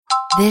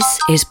This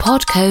is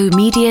Podco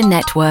Media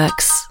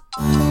Networks.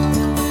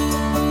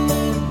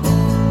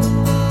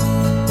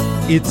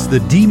 It's the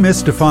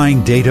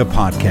Demystifying Data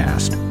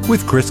Podcast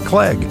with Chris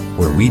Clegg,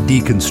 where we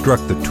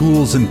deconstruct the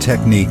tools and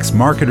techniques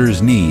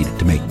marketers need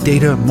to make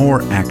data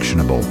more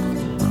actionable.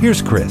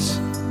 Here's Chris.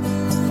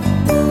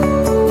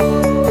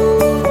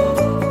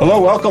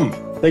 Hello, welcome.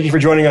 Thank you for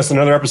joining us in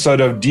another episode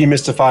of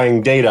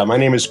Demystifying Data. My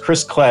name is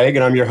Chris Clegg,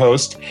 and I'm your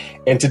host.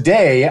 And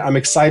today, I'm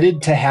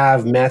excited to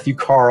have Matthew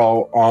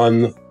Carl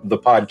on the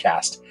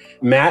podcast.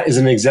 Matt is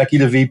an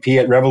executive VP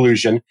at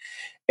Revolution.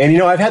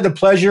 And, I've had the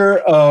pleasure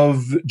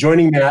of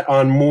joining Matt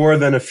on more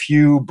than a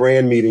few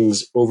brand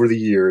meetings over the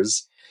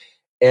years.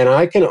 And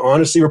I can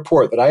honestly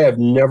report that I have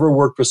never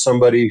worked with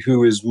somebody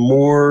who is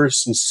more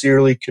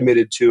sincerely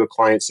committed to a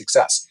client's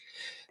success.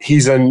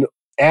 He's an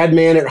ad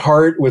man at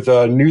heart with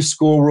a new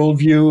school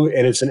worldview,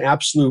 and it's an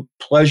absolute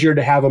pleasure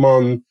to have him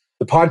on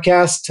the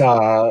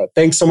podcast.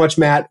 Thanks so much,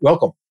 Matt.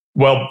 Welcome.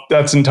 Well,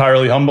 that's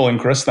entirely humbling,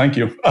 Chris. Thank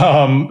you.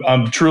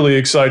 I'm truly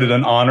excited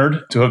and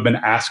honored to have been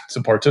asked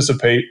to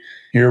participate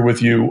here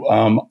with you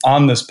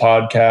on this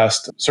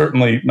podcast.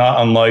 Certainly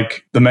not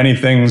unlike the many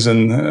things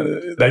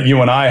that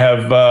you and I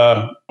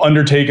have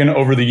undertaken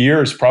over the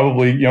years,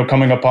 probably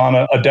coming upon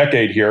a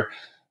decade here.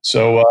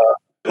 So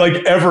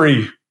like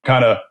every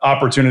kind of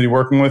opportunity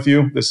working with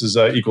you, this is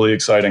equally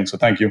exciting. So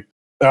thank you.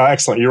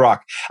 Excellent. You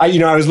rock.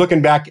 I was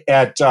looking back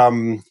at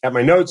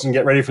my notes and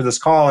get ready for this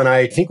call, and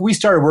I think we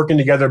started working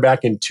together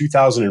back in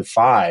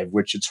 2005,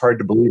 which it's hard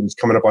to believe is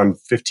coming up on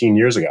 15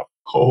 years ago.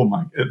 Oh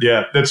my,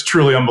 yeah, that's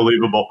truly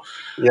unbelievable.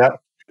 Yeah.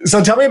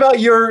 So tell me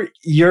about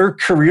your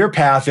career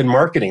path in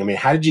marketing. I mean,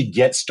 how did you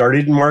get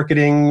started in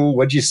marketing?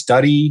 What did you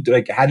study?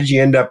 How did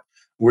you end up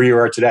where you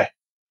are today?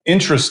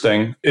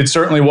 Interesting. It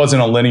certainly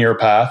wasn't a linear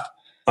path.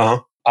 Uh-huh.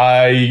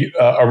 I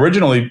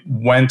originally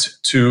went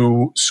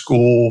to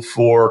school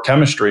for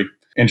chemistry,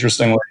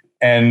 interestingly,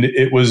 and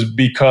it was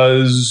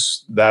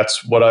because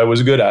that's what I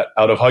was good at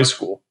out of high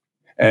school.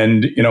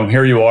 And,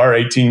 here you are,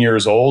 18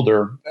 years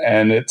older,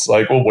 and it's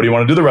like, well, what do you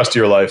want to do the rest of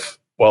your life?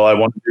 Well, I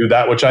want to do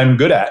that which I'm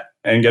good at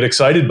and get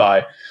excited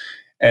by.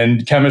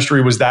 And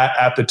chemistry was that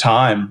at the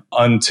time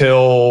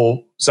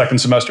until second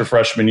semester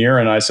freshman year.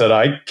 And I said,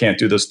 I can't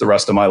do this the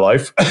rest of my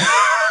life.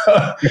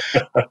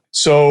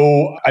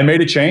 So I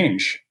made a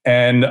change,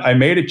 and I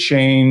made a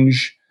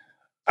change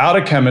out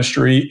of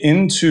chemistry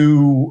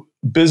into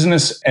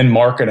business and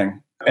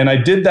marketing. And I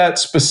did that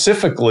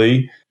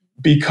specifically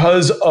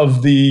because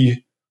of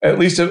at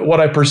least what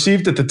I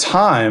perceived at the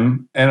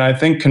time, and I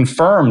think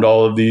confirmed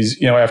all of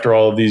these, after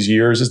all of these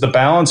years, is the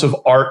balance of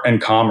art and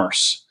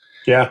commerce.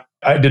 Yeah.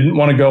 I didn't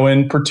want to go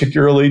in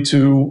particularly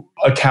to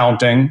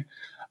accounting.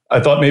 I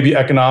thought maybe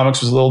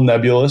economics was a little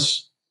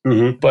nebulous.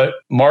 Mm-hmm. But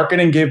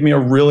marketing gave me a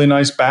really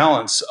nice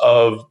balance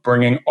of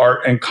bringing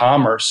art and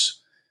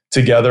commerce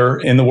together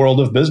in the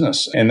world of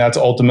business. And that's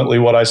ultimately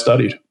what I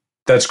studied.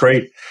 That's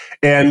great.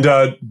 And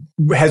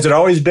has it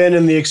always been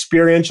in the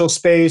experiential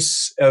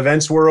space,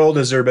 events world?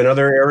 Has there been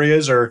other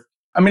areas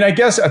I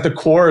guess at the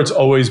core, it's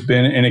always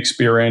been in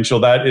experiential.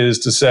 That is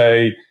to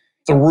say,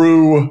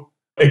 through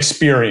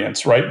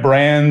experience, right?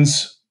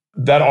 Brands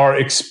that are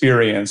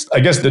experienced. I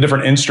guess the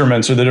different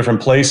instruments or the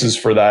different places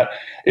for that.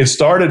 It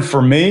started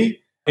for me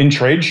in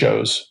trade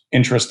shows,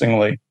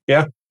 interestingly.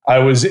 Yeah. I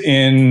was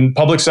in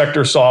public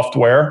sector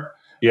software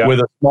with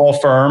a small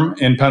firm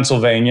in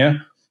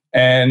Pennsylvania.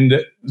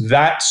 And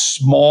that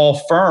small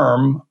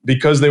firm,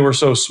 because they were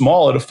so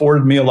small, it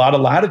afforded me a lot of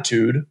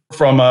latitude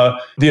from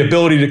the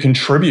ability to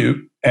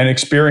contribute and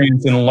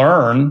experience and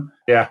learn.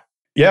 Yeah.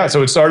 Yeah.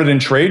 So it started in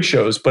trade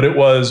shows, but it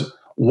was,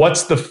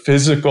 what's the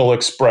physical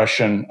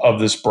expression of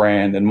this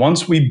brand? And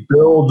once we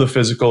build the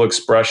physical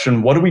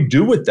expression, what do we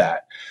do with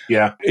that?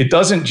 Yeah. It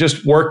doesn't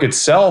just work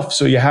itself.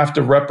 So you have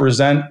to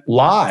represent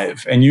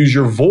live and use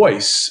your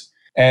voice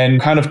and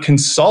kind of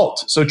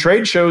consult. So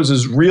trade shows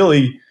is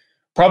really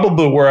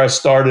probably where I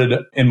started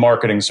in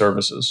marketing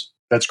services.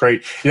 That's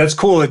great. Yeah, that's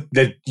cool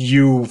that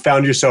you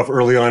found yourself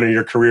early on in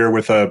your career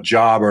with a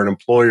job or an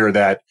employer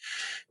that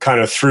kind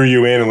of threw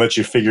you in and let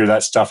you figure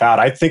that stuff out.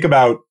 I think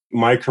about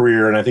my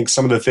career, and I think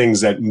some of the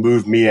things that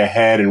moved me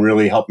ahead and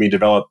really helped me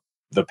develop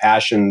the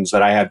passions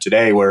that I have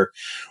today were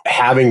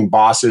having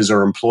bosses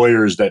or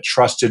employers that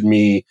trusted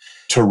me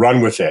to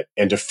run with it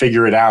and to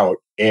figure it out.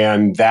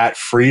 And that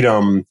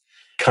freedom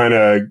kind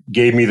of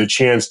gave me the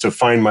chance to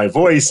find my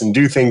voice and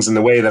do things in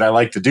the way that I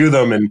like to do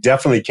them, and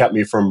definitely kept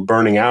me from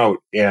burning out.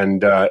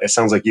 And it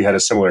sounds like you had a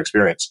similar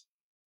experience.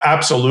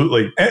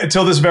 Absolutely.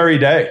 Until this very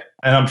day.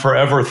 And I'm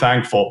forever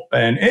thankful.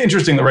 And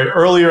interesting, right?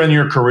 Earlier in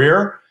your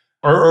career,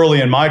 or early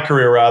in my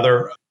career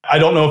rather, I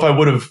don't know if I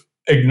would have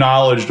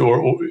acknowledged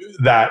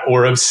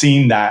or have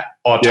seen that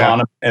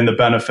autonomy and the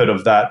benefit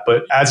of that.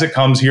 But as it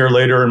comes here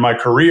later in my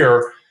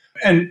career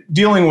and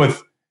dealing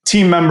with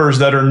team members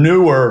that are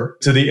newer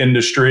to the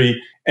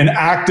industry and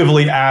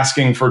actively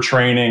asking for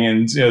training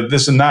and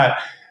this and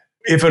that,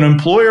 if an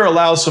employer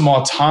allows some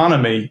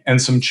autonomy and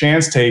some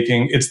chance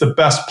taking, it's the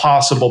best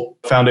possible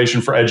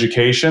foundation for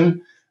education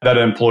that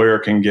an employer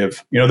can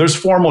give. There's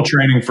formal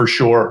training for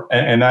sure,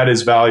 and that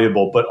is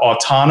valuable, but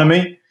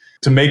autonomy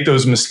to make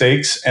those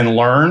mistakes and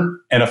learn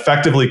and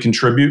effectively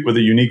contribute with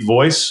a unique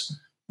voice.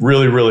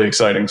 Really, really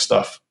exciting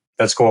stuff.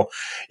 That's cool.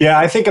 Yeah,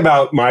 I think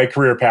about my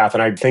career path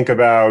and I think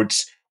about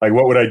like,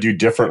 what would I do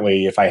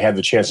differently if I had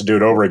the chance to do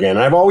it over again?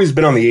 And I've always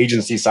been on the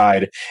agency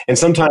side. And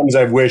sometimes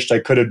I've wished I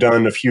could have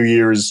done a few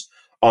years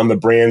on the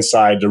brand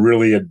side to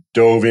really have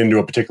dove into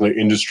a particular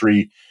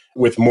industry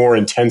with more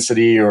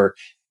intensity. Or,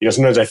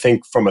 sometimes I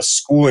think from a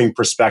schooling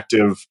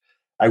perspective,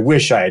 I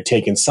wish I had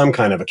taken some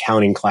kind of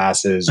accounting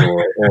classes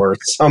or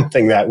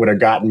something that would have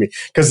gotten me,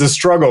 because the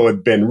struggle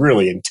had been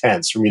really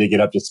intense for me to get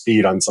up to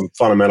speed on some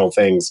fundamental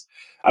things.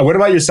 What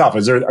about yourself?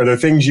 Are there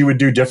things you would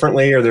do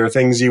differently? Are there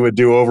things you would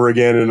do over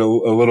again and a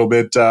little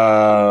bit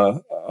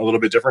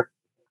different?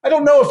 I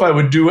don't know if I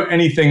would do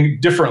anything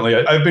differently.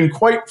 I've been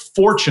quite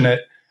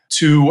fortunate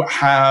to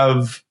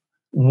have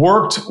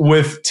worked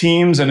with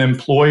teams and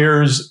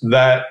employers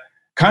that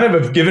kind of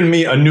have given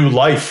me a new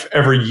life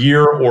every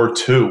year or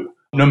two,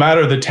 no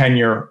matter the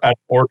tenure at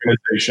an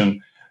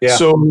organization. Yeah.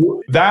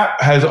 So that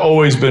has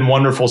always been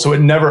wonderful. So it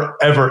never,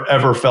 ever,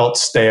 ever felt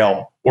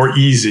stale or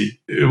easy.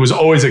 It was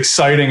always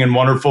exciting and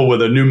wonderful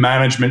with a new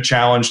management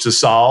challenge to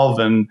solve.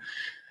 And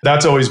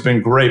that's always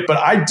been great. But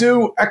I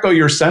do echo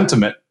your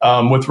sentiment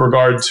with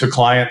regard to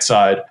client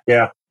side.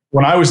 Yeah.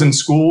 When I was in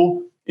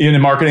school, in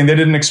marketing, they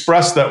didn't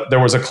express that there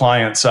was a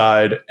client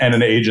side and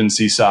an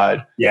agency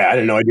side. Yeah, I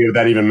didn't know what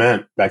that even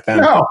meant back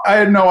then. No, I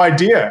had no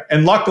idea.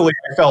 And luckily,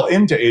 I fell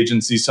into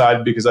agency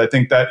side because I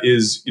think that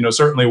is,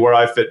 certainly where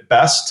I fit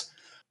best.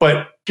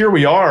 But here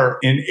we are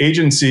in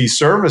agency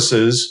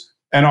services,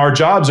 and our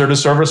jobs are to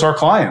service our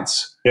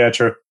clients. Yeah,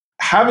 true.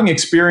 Having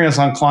experience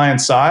on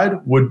client side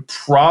would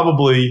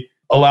probably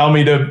allow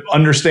me to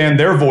understand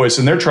their voice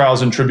and their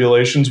trials and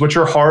tribulations, which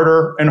are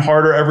harder and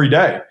harder every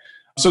day.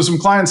 So some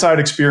client-side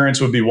experience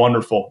would be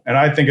wonderful. And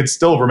I think it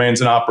still remains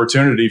an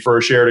opportunity for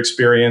a shared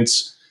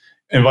experience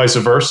and vice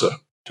versa.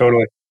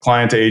 Totally.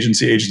 Client to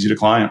agency, agency to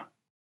client.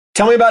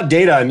 Tell me about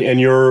data and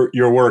your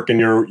work and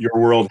your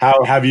world.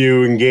 How have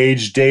you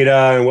engaged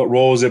data and what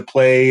role has it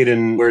played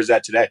and where is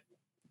that today?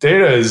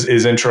 Data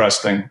is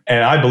interesting,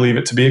 and I believe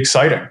it to be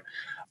exciting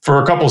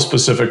for a couple of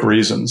specific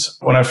reasons.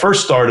 When I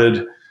first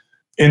started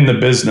in the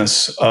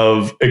business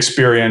of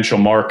experiential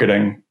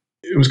marketing,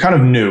 it was kind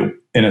of new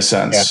in a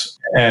sense.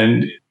 Yeah.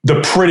 And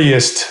the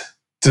prettiest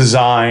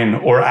design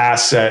or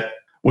asset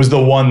was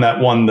the one that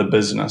won the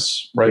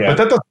business, right? Yeah. But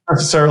that doesn't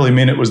necessarily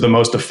mean it was the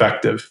most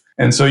effective.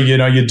 And so,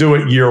 you do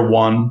it year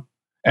one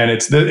and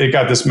it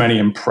got this many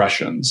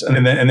impressions.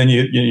 And then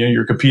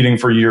you're competing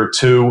for year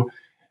two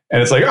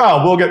and it's like,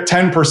 oh, we'll get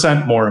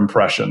 10% more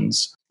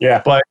impressions.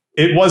 Yeah. But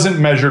it wasn't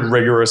measured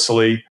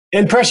rigorously.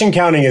 Impression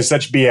counting is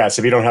such BS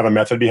if you don't have a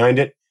method behind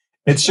it.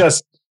 It's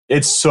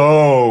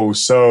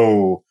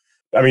so,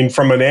 I mean,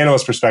 from an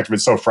analyst perspective,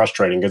 it's so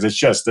frustrating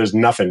because there's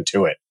nothing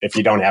to it if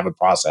you don't have a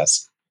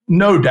process.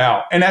 No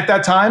doubt. And at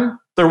that time,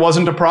 there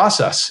wasn't a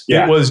process.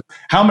 Yeah. It was,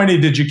 how many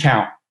did you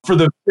count for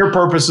the pure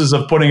purposes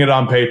of putting it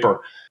on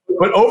paper?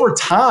 But over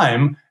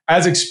time,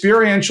 as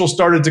experiential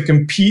started to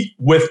compete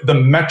with the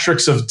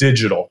metrics of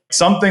digital,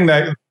 something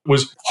that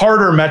was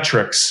harder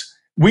metrics,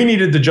 we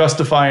needed to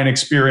justify an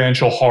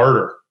experiential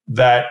harder,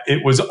 that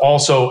it was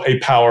also a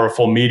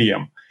powerful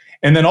medium.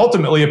 And then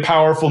ultimately a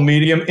powerful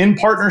medium in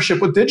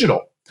partnership with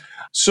digital.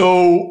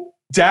 So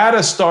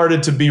data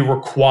started to be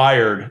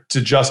required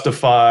to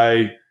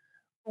justify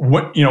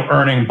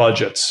earning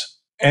budgets.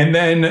 And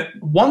then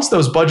once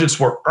those budgets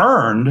were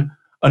earned,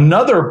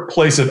 another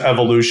place of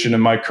evolution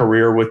in my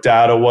career with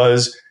data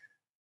was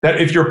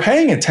that if you're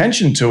paying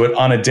attention to it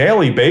on a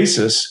daily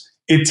basis,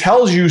 it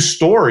tells you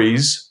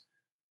stories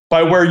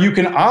by where you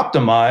can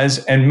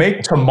optimize and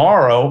make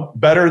tomorrow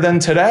better than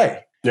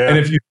today. Yeah. And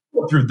if you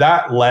go through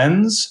that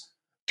lens,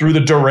 through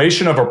the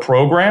duration of a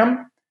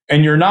program,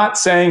 and you're not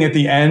saying at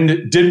the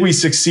end, did we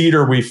succeed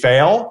or we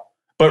fail,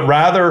 but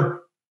rather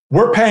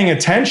we're paying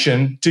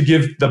attention to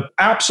give the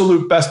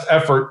absolute best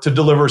effort to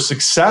deliver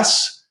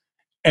success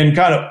and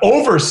kind of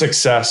over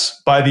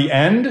success by the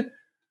end.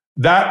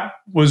 That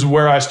was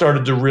where I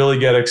started to really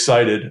get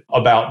excited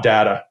about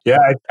data. Yeah.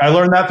 I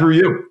learned that through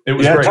you. It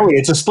was great. Totally.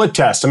 It's a split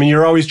test. I mean,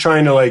 you're always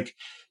trying to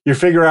you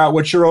figure out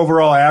what your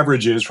overall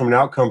average is from an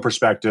outcome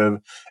perspective.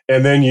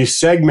 And then you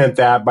segment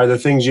that by the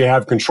things you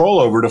have control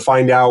over to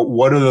find out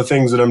what are the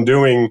things that I'm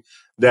doing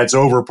that's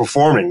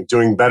overperforming,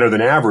 doing better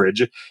than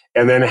average.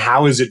 And then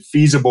how is it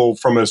feasible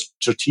from a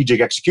strategic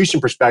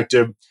execution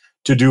perspective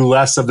to do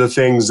less of the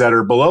things that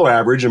are below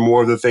average and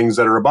more of the things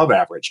that are above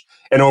average.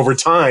 And over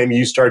time,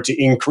 you start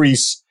to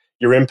increase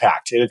your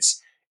impact. And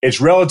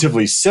it's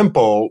relatively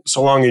simple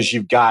so long as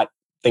you've got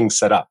things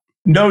set up.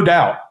 No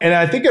doubt. And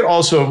I think it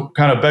also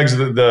kind of begs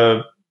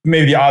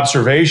maybe the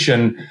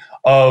observation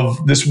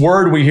of this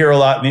word we hear a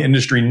lot in the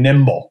industry,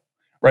 nimble,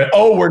 right?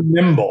 Oh, we're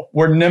nimble.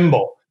 We're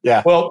nimble.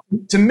 Yeah. Well,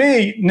 to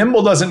me,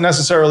 nimble doesn't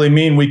necessarily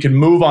mean we can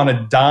move on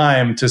a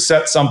dime to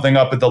set something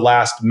up at the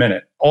last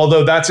minute,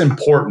 although that's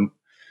important.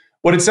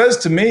 What it says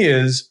to me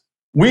is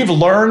we've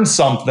learned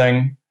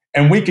something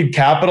and we could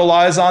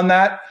capitalize on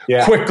that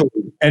quickly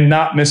and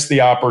not miss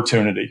the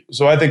opportunity.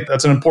 So I think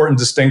that's an important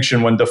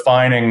distinction when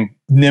defining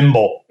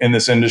nimble in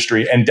this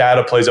industry, and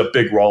data plays a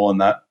big role in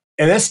that.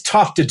 And that's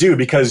tough to do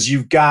because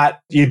you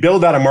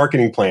build out a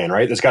marketing plan,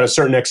 right? That's got a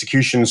certain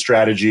execution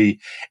strategy.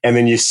 And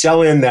then you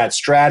sell in that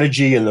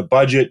strategy and the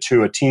budget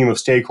to a team of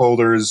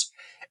stakeholders.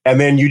 And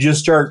then you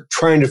just start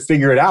trying to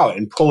figure it out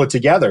and pull it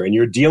together. And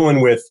you're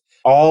dealing with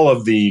all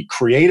of the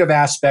creative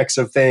aspects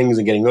of things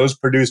and getting those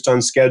produced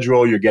on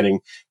schedule. You're getting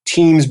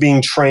teams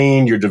being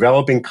trained. You're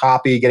developing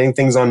copy, getting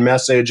things on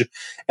message.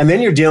 And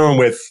then you're dealing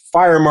with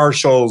fire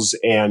marshals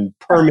and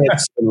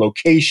permits and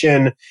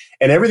location,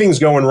 and everything's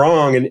going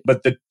wrong.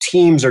 But the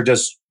teams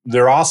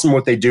they're awesome at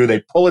what they do.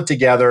 They pull it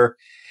together.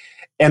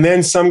 And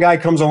then some guy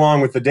comes along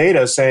with the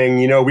data saying,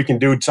 we can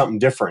do something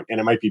different and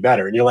it might be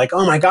better. And you're like,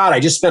 oh my God, I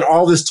just spent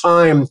all this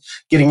time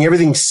getting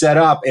everything set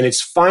up and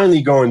it's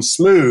finally going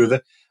smooth.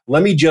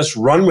 Let me just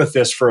run with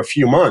this for a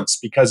few months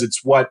because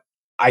it's what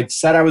I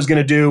said I was going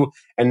to do.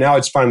 And now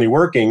it's finally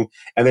working.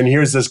 And then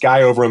here's this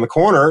guy over in the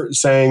corner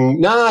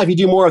saying, nah, if you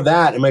do more of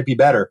that, it might be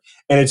better.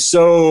 And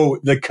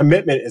the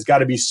commitment has got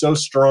to be so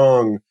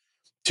strong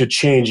to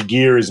change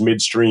gears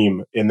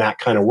midstream in that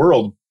kind of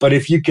world. But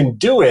if you can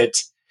do it,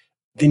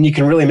 then you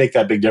can really make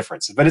that big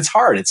difference. But it's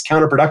hard. It's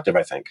counterproductive,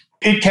 I think.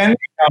 It can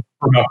be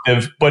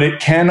counterproductive, but it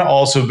can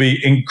also be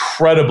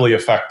incredibly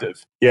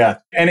effective. Yeah.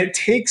 And it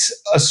takes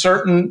a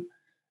certain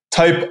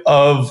type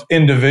of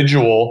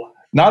individual,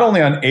 not only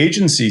on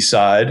agency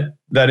side,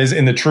 that is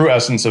in the true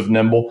essence of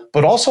nimble,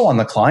 but also on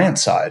the client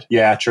side.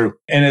 Yeah, true.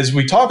 And as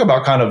we talk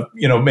about kind of,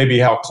 maybe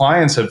how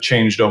clients have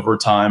changed over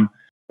time.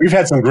 We've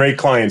had some great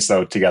clients,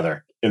 though,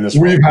 together in this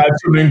world. We've had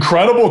some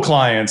incredible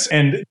clients.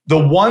 And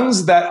the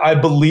ones that I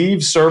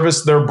believe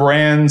service their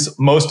brands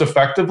most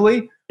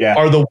effectively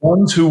are the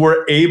ones who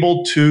were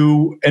able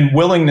to and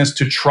willingness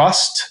to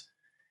trust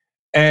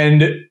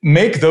and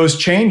make those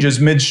changes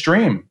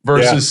midstream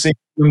versus seeing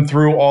them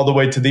through all the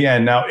way to the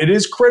end. Now, it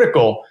is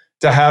critical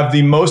to have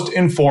the most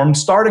informed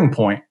starting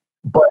point,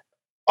 but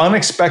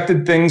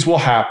unexpected things will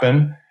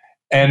happen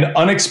and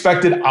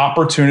unexpected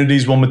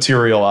opportunities will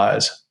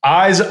materialize.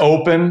 Eyes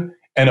open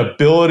and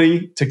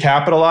ability to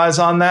capitalize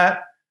on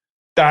that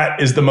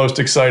is the most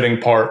exciting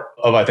part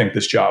of, I think,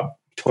 this job.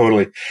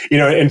 Totally.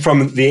 And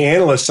from the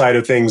analyst side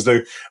of things,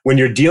 when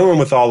you're dealing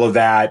with all of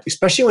that,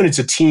 especially when it's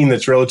a team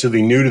that's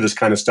relatively new to this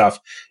kind of stuff,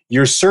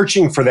 you're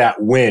searching for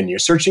that win. You're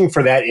searching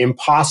for that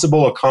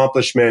impossible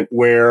accomplishment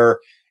where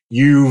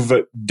you've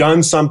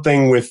done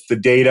something with the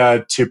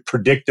data to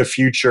predict the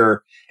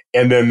future,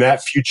 and then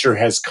that future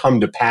has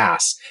come to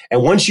pass.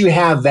 And once you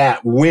have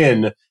that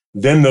win,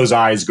 then those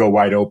eyes go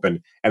wide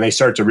open and they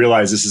start to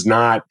realize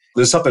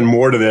there's something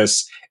more to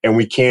this, and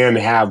we can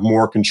have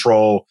more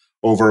control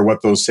over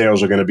what those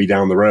sales are going to be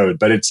down the road.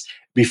 But it's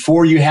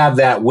before you have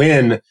that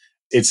win,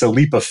 it's a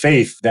leap of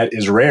faith that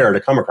is rare to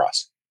come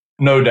across.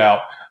 No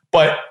doubt.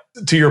 But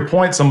to your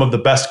point, some of the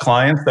best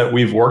clients that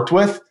we've worked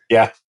with,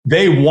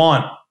 they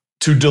want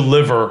to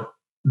deliver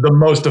the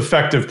most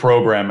effective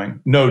programming,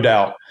 no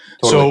doubt.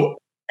 Totally. So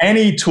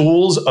any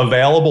tools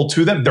available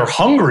to them, they're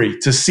hungry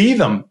to see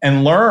them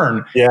and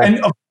learn. Yeah. And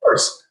of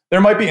course,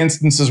 there might be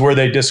instances where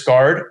they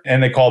discard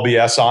and they call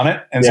BS on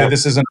it and say,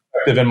 this isn't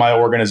effective in my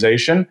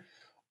organization.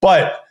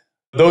 But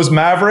those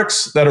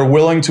mavericks that are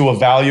willing to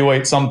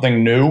evaluate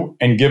something new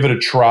and give it a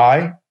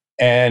try,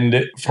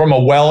 and from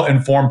a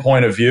well-informed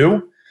point of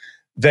view,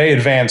 they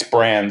advance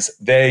brands,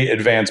 they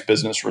advance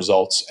business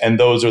results, and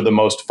those are the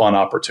most fun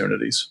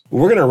opportunities.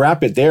 We're going to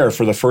wrap it there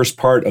for the first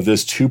part of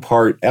this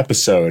two-part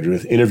episode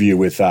with interview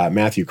with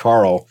Matthew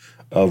Carl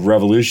of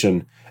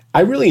Revolution. I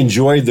really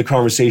enjoyed the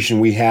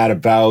conversation we had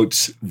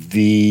about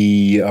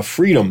the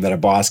freedom that a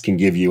boss can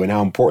give you and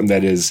how important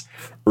that is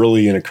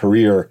early in a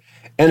career.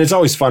 And it's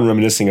always fun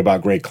reminiscing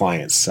about great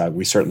clients.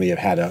 We certainly have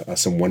had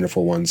some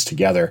wonderful ones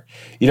together.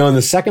 In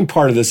the second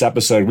part of this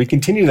episode, we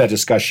continue that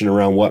discussion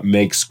around what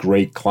makes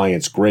great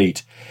clients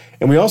great.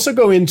 And we also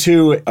go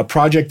into a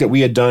project that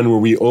we had done where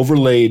we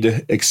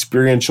overlaid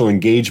experiential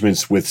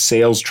engagements with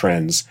sales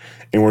trends,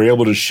 and we're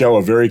able to show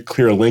a very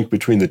clear link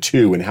between the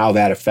two and how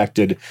that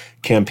affected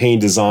campaign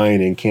design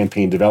and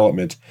campaign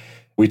development.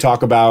 We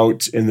talk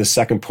about, in the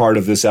second part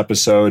of this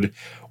episode,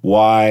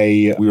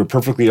 why we were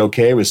perfectly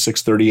okay with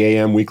 6:30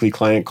 a.m. weekly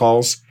client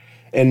calls.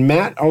 And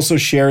Matt also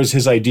shares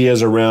his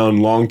ideas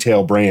around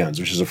long-tail brands,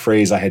 which is a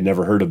phrase I had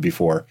never heard of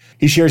before.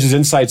 He shares his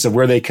insights of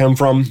where they come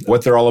from,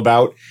 what they're all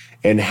about,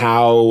 and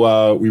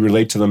how we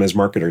relate to them as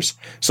marketers.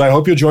 So I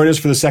hope you'll join us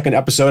for the second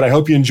episode. I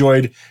hope you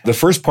enjoyed the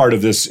first part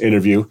of this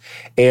interview.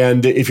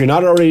 And if you're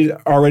not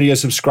already a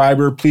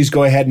subscriber, please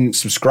go ahead and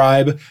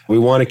subscribe. We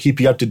want to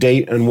keep you up to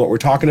date on what we're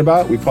talking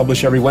about. We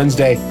publish every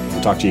Wednesday.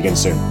 We'll talk to you again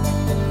soon.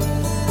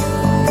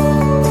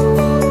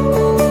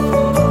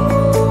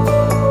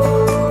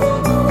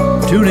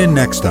 Tune in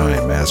next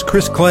time as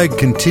Chris Clegg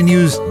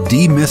continues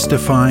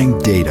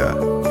demystifying data.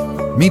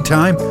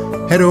 Meantime,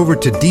 head over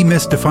to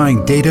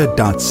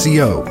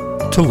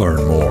demystifyingdata.co to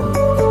learn more.